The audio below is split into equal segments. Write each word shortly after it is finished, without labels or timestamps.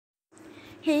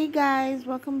Hey guys,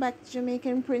 welcome back to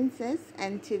Jamaican Princess,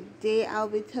 and today I'll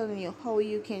be telling you how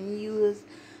you can use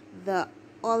the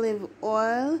olive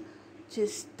oil to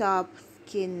stop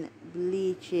skin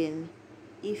bleaching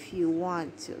if you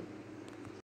want to.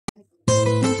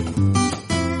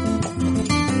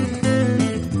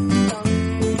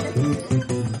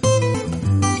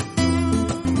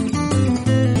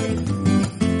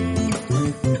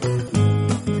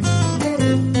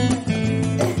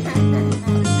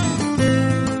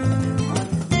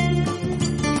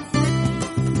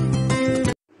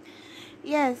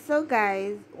 Yes, so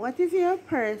guys, what if you're a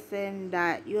person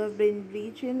that you have been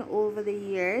bleaching over the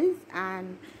years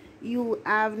and you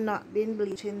have not been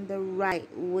bleaching the right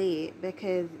way,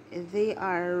 because they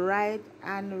are right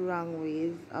and wrong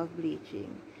ways of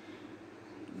bleaching.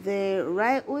 The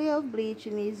right way of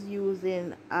bleaching is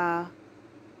using a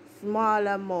small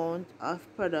amount of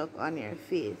product on your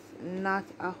face, not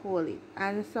a whole it,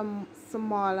 and some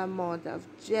small amount of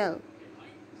gel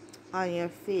on your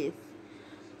face.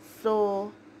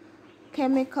 So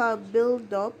chemical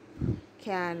buildup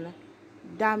can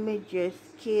damage your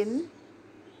skin,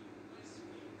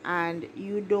 and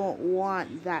you don't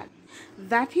want that.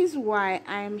 That is why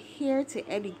I'm here to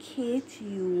educate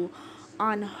you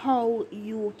on how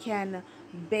you can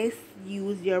best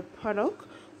use your product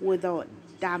without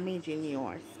damaging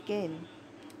your skin.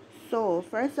 So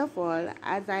first of all,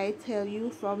 as I tell you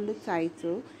from the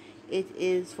title, it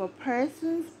is for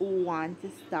persons who want to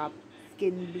stop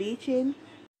skin bleaching,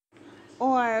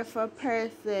 or for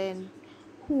persons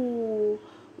who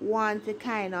want to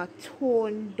kind of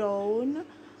tone down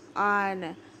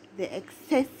on the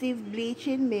excessive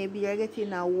bleaching. Maybe you're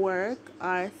getting a work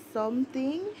or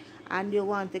something and you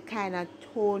want to kind of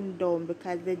tone down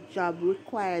because the job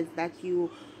requires that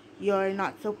you're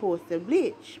not supposed to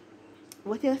bleach,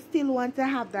 but you still want to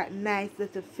have that nice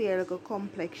little fair little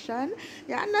complexion.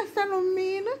 You understand what I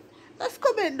mean? Just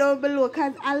comment down below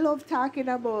because I love talking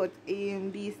about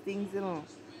these things, you know.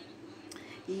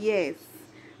 Yes.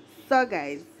 So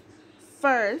guys,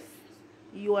 first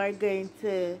you are going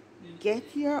to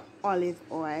get your olive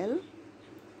oil,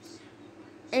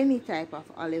 any type of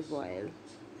olive oil,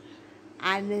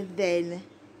 and then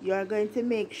you're going to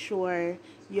make sure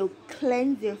you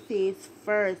cleanse your face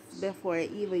first before you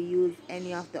even use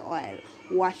any of the oil.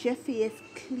 Wash your face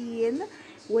clean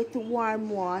with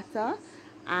warm water,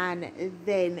 and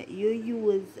then you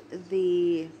use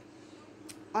the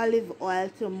olive oil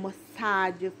to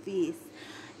massage your face.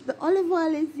 The olive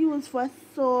oil is used for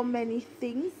so many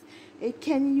things. It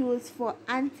can use for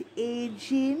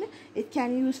anti-aging, it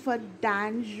can use for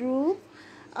dandruff.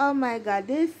 Oh my god,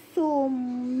 there's so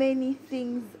many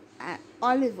things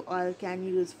olive oil can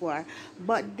use for,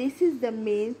 but this is the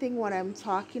main thing what I'm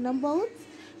talking about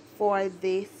for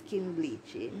the skin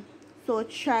bleaching. So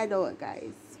try it out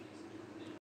guys.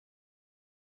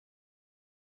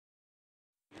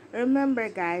 Remember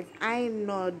guys, I am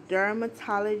no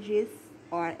dermatologist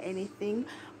or anything,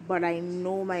 but I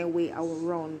know my way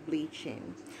around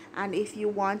bleaching. And if you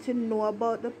want to know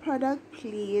about the product,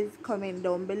 please comment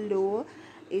down below.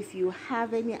 If you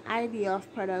have any idea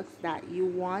of products that you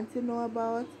want to know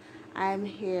about, I'm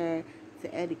here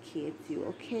to educate you.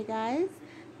 Okay guys,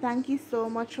 thank you so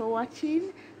much for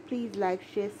watching. Please like,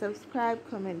 share, subscribe,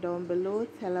 comment down below,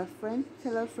 tell a friend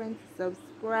to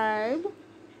subscribe.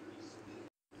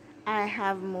 I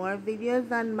have more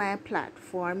videos on my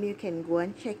platform. You can go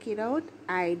and check it out.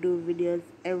 I do videos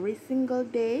every single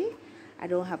day. I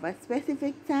don't have a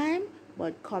specific time,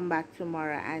 but come back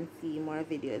tomorrow and see more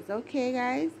videos. Okay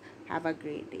guys, have a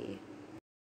great day.